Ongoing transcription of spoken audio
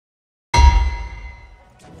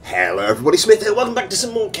Hello everybody, Smith here, welcome back to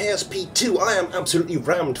some more KSP2. I am absolutely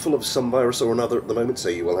rammed full of some virus or another at the moment, so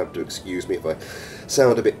you will have to excuse me if I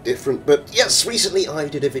sound a bit different. But yes, recently I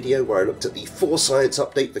did a video where I looked at the 4 Science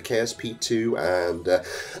update for KSP2, and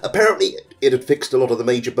apparently it had fixed a lot of the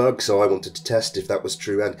major bugs, so I wanted to test if that was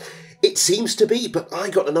true, and it seems to be, but I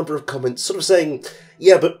got a number of comments sort of saying,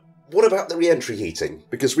 yeah, but what about the reentry heating?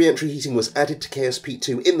 Because reentry heating was added to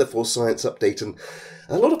KSP2 in the 4 Science update, and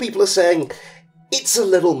a lot of people are saying it's a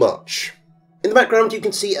little much. In the background you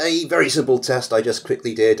can see a very simple test I just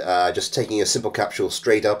quickly did, just taking a simple capsule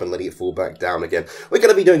straight up and letting it fall back down again. We're going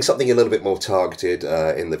to be doing something a little bit more targeted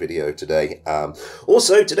in the video today.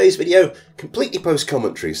 Also, today's video, completely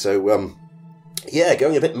post-commentary, so yeah,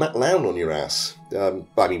 going a bit Matt Lown on your ass.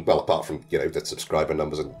 I mean, well, apart from, you know, the subscriber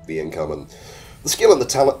numbers and the income and the skill and the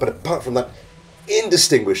talent, but apart from that,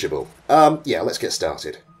 indistinguishable. Yeah, let's get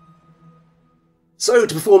started. So,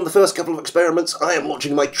 to perform the first couple of experiments, I am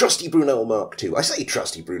launching my trusty Brunel Mark II. I say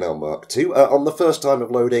trusty Brunel Mark II, on the first time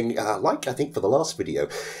of loading, like I think for the last video,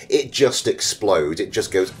 it just explodes. It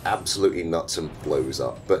just goes absolutely nuts and blows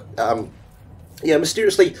up. But, yeah,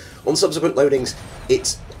 mysteriously, on subsequent loadings,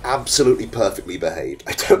 it's absolutely perfectly behaved.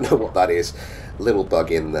 I don't know what that is. Little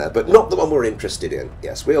bug in there, but not the one we're interested in.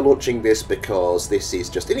 Yes, we are launching this because this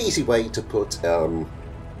is just an easy way to put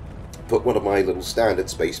one of my little standard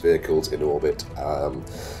space vehicles in orbit,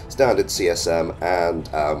 standard CSM, and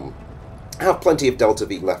have plenty of Delta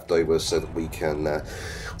V left over so that we can,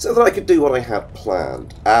 so that I could do what I had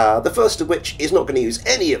planned. The first of which is not going to use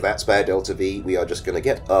any of that spare Delta V. We are just going to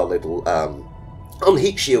get our little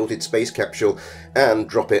unheat shielded space capsule and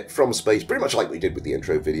drop it from space, pretty much like we did with the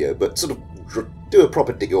intro video, but sort of do a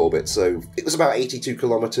proper deorbit. So it was about 82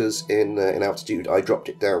 kilometers in altitude. I dropped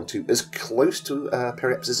it down to as close to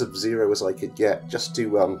periapsis of 0 as I could get, just to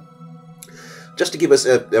give us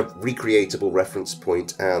a recreatable reference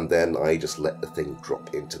point, and then I just let the thing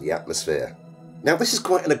drop into the atmosphere. Now, this is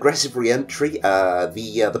quite an aggressive re-entry.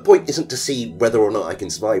 The point isn't to see whether or not I can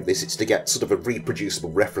survive this, it's to get sort of a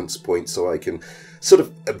reproducible reference point so I can sort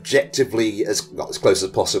of objectively, as close as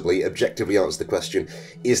possibly, objectively answer the question,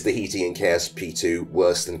 is the heating in KSP2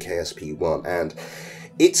 worse than KSP1? And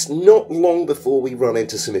it's not long before we run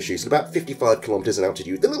into some issues. At about 55 kilometers in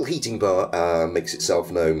altitude, the little heating bar makes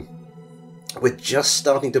itself known. We're just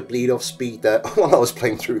starting to bleed off speed there. While I was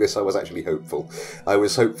playing through this, I was actually hopeful. I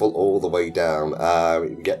was hopeful all the way down.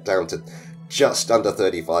 We can get down to just under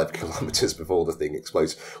 35 kilometers before the thing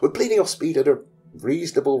explodes. We're bleeding off speed at a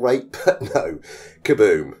reasonable rate, but no.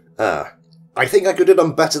 Kaboom. I think I could have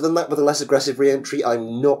done better than that with a less aggressive re-entry.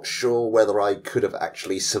 I'm not sure whether I could have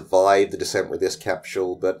actually survived the descent with this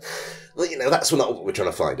capsule, but, well, you know, that's not what we're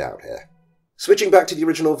trying to find out here. Switching back to the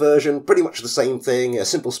original version, pretty much the same thing, a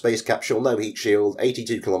simple space capsule, no heat shield,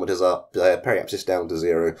 82 kilometers up, periapsis down to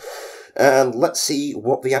 0, and let's see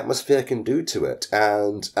what the atmosphere can do to it.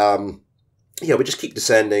 And, yeah, we just keep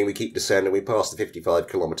descending, we pass the 55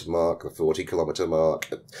 kilometer mark, the 40 kilometer mark,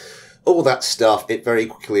 all that stuff. It very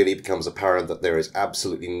clearly becomes apparent that there is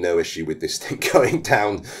absolutely no issue with this thing going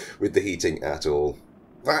down with the heating at all.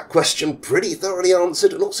 That question pretty thoroughly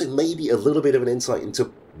answered, and also maybe a little bit of an insight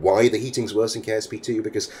into why the heating's worse in KSP2,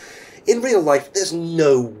 because in real life there's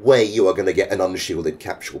no way you are going to get an unshielded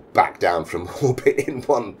capsule back down from orbit in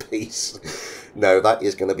one piece. No, that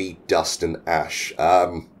is going to be dust and ash.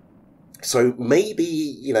 So maybe,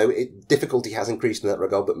 you know, difficulty has increased in that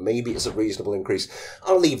regard, but maybe it's a reasonable increase.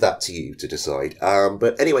 I'll leave that to you to decide.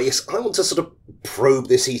 But anyway, yes, I want to sort of probe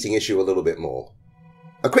this heating issue a little bit more.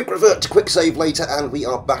 A quick revert to quick save later, and we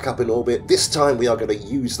are back up in orbit. This time we are going to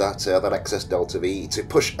use that excess Delta V to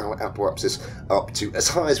push our apoapsis up to as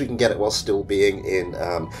high as we can get it while still being in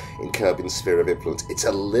Kerbin's sphere of influence. It's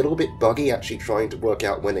a little bit buggy actually trying to work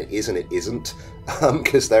out when it is and it isn't,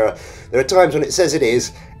 because there are times when it says it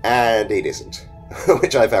is and it isn't,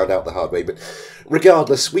 which I found out the hard way. But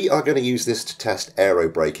regardless, we are going to use this to test aero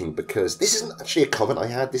braking, because this isn't actually a comment I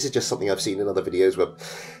had. This is just something I've seen in other videos where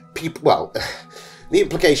people, well, the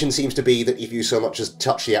implication seems to be that if you so much as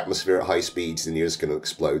touch the atmosphere at high speeds, then you're just going to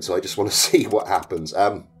explode. So I just want to see what happens.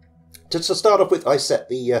 To start off with, I set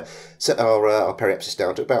our periapsis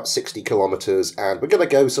down to about 60 kilometers, and we're going to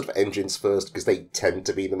go sort of engines first because they tend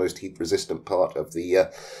to be the most heat-resistant part of the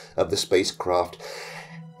spacecraft.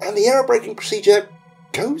 And the aero braking procedure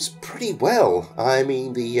goes pretty well. I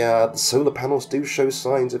mean, the solar panels do show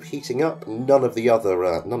signs of heating up. None of the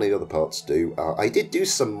other parts do. I did do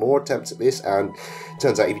some more attempts at this, and it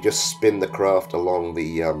turns out if you just spin the craft along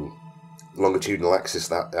the longitudinal axis,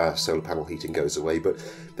 that solar panel heating goes away. But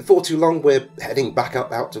before too long, we're heading back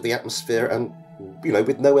up out of the atmosphere, and, you know,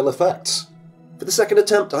 with no ill effects. For the second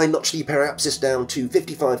attempt, I notched the periapsis down to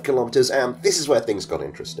 55 kilometers, and this is where things got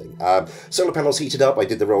interesting. Solar panels heated up, I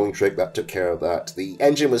did the rolling trick, that took care of that. The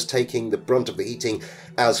engine was taking the brunt of the heating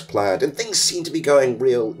as planned, and things seemed to be going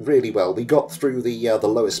really well. We got through the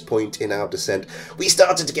lowest point in our descent, we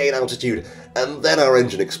started to gain altitude, and then our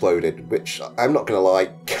engine exploded, which, I'm not going to lie,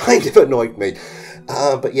 kind of annoyed me.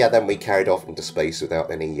 But yeah, then we carried off into space without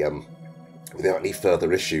any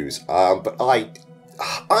further issues. But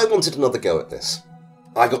I wanted another go at this.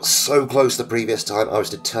 I got so close the previous time, I was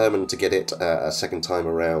determined to get it a second time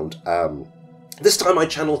around. This time I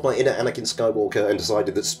channeled my inner Anakin Skywalker and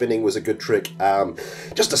decided that spinning was a good trick,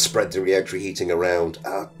 just to spread the re-entry heating around.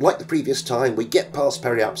 Like the previous time, we get past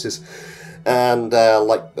periapsis, and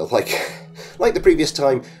like the previous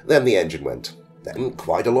time, then the engine went. Then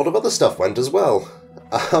quite a lot of other stuff went as well.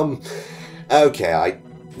 Okay, I'm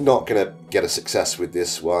not going to get a success with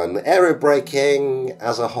this one. Aero braking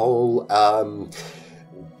as a whole,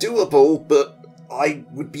 doable, but I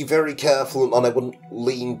would be very careful and I wouldn't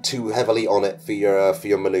lean too heavily on it for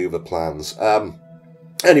your manoeuvre plans.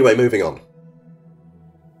 Anyway, moving on.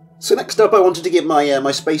 So next up, I wanted to give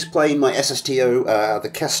my space plane, my SSTO, the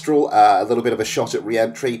Kestrel, a little bit of a shot at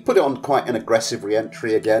re-entry. Put it on quite an aggressive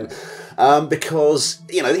re-entry again, because,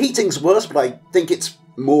 you know, the heating's worse, but I think it's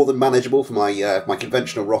more than manageable for my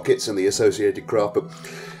conventional rockets and the associated craft. But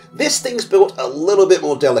this thing's built a little bit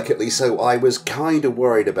more delicately, so I was kind of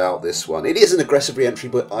worried about this one. It is an aggressive re-entry,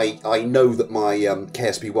 but I know that my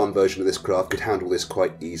KSP-1 version of this craft could handle this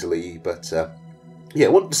quite easily. But yeah, I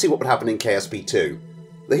wanted to see what would happen in KSP-2.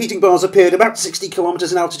 The heating bars appeared about 60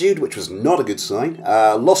 kilometers in altitude, which was not a good sign.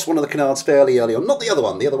 Lost one of the canards fairly early on. Not the other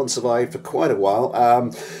one. The other one survived for quite a while.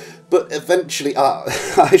 But eventually,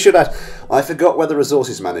 I should add, I forgot where the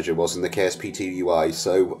resources manager was in the KSP2 UI,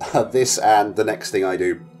 so this and the next thing I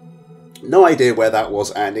do, no idea where that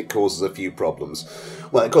was, and it causes a few problems.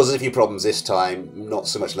 Well, it causes a few problems this time, not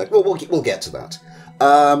so much like, well, we'll get to that.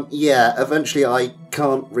 Yeah, eventually I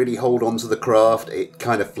can't really hold on to the craft, it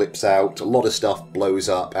kind of flips out, a lot of stuff blows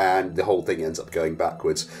up, and the whole thing ends up going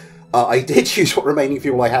backwards. I did use what remaining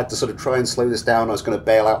fuel I had to sort of try and slow this down. I was going to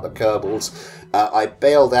bail out the Kerbals. I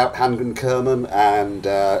bailed out Handgun Kerman, and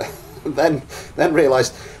then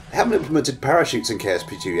realised they haven't implemented parachutes in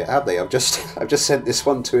KSP2 yet, have they? I've just sent this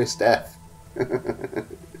one to his death.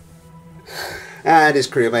 And his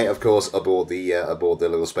crewmate, of course, aboard the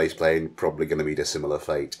little space plane, probably going to meet a similar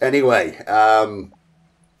fate. Anyway, I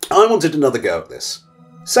wanted another go at this.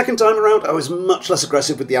 Second time around, I was much less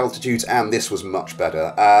aggressive with the altitudes, and this was much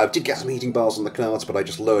better. Did get some heating bars on the canards, but I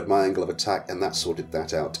just lowered my angle of attack, and that sorted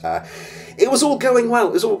that out. It was all going well,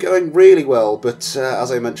 it was all going really well, but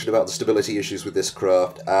as I mentioned about the stability issues with this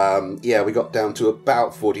craft, yeah, we got down to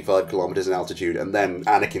about 45 kilometers in altitude, and then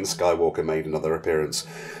Anakin Skywalker made another appearance,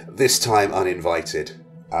 this time uninvited.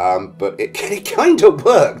 But it kind of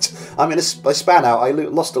worked. I mean, I span out, I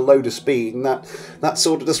lost a load of speed, and that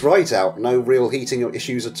sorted us right out. No real heating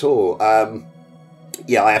issues at all.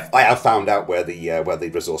 Yeah, I have found out where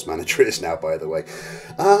the resource manager is now, by the way.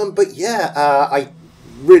 But yeah, I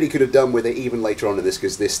really could have done with it even later on in this,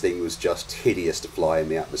 because this thing was just hideous to fly in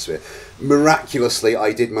the atmosphere. Miraculously,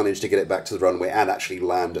 I did manage to get it back to the runway and actually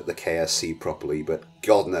land at the KSC properly, but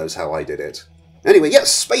God knows how I did it. Anyway,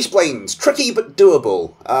 yes, space planes, tricky but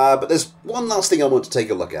doable. But there's one last thing I want to take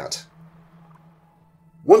a look at.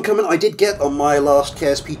 One comment I did get on my last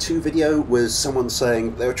KSP2 video was someone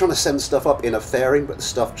saying they were trying to send stuff up in a fairing, but the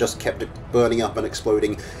stuff just kept burning up and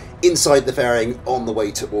exploding inside the fairing on the way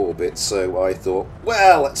to orbit. So I thought,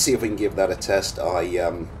 well, let's see if we can give that a test.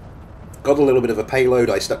 I got a little bit of a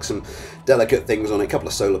payload. I stuck some delicate things on it, a couple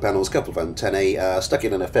of solar panels, a couple of antennae, stuck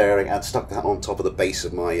it in a fairing, and stuck that on top of the base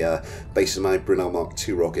of my Brunel Mark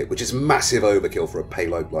II rocket, which is massive overkill for a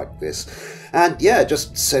payload like this. And yeah,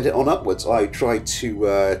 just sent it on upwards. I tried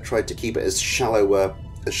to keep it as shallow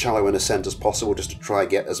an ascent as possible, just to try and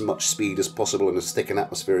get as much speed as possible and as thick an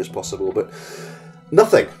atmosphere as possible, but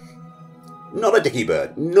nothing. Not a dicky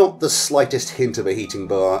bird, not the slightest hint of a heating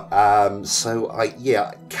bar, so I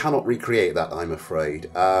cannot recreate that, I'm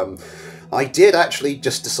afraid. I did actually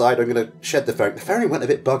just decide I'm going to shed the fairing. The fairing went a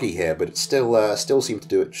bit buggy here, but it still seemed to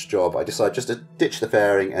do its job. I decided just to ditch the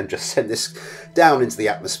fairing and just send this down into the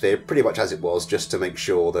atmosphere, pretty much as it was, just to make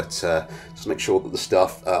sure that the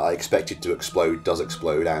stuff I expected to explode does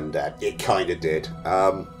explode, and it kind of did.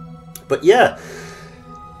 But yeah.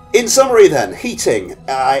 In summary then, heating.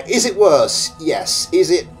 Is it worse? Yes.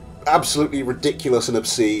 Is it absolutely ridiculous and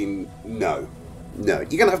obscene? No. No.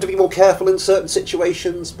 You're going to have to be more careful in certain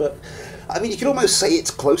situations, but I mean, you can almost say it's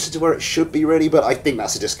closer to where it should be, really, but I think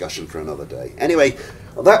that's a discussion for another day. Anyway,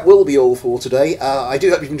 that will be all for today. I do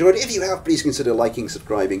hope you've enjoyed it. If you have, please consider liking,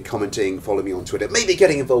 subscribing, commenting, follow me on Twitter, maybe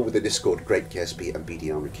getting involved with the Discord, great KSP and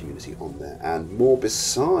BDR community on there, and more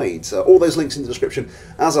besides. All those links in the description,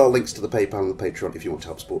 as are links to the PayPal and the Patreon if you want to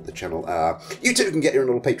help support the channel. You too can get your own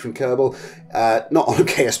little patron Kerbal, not on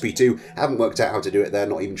KSP2, haven't worked out how to do it there,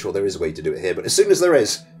 not even sure there is a way to do it here, but as soon as there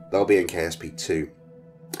is, they'll be in KSP2.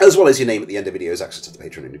 As well as your name at the end of videos, access to the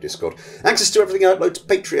Patreon and your Discord, access to everything I upload to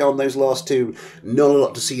Patreon, those last two. Not a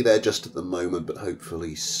lot to see there just at the moment, but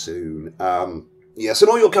hopefully soon. Yes, and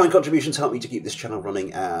all your kind contributions help me to keep this channel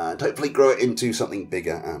running and hopefully grow it into something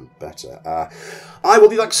bigger and better. I will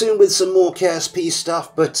be back soon with some more KSP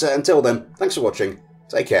stuff, but until then, thanks for watching,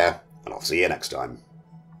 take care, and I'll see you next time.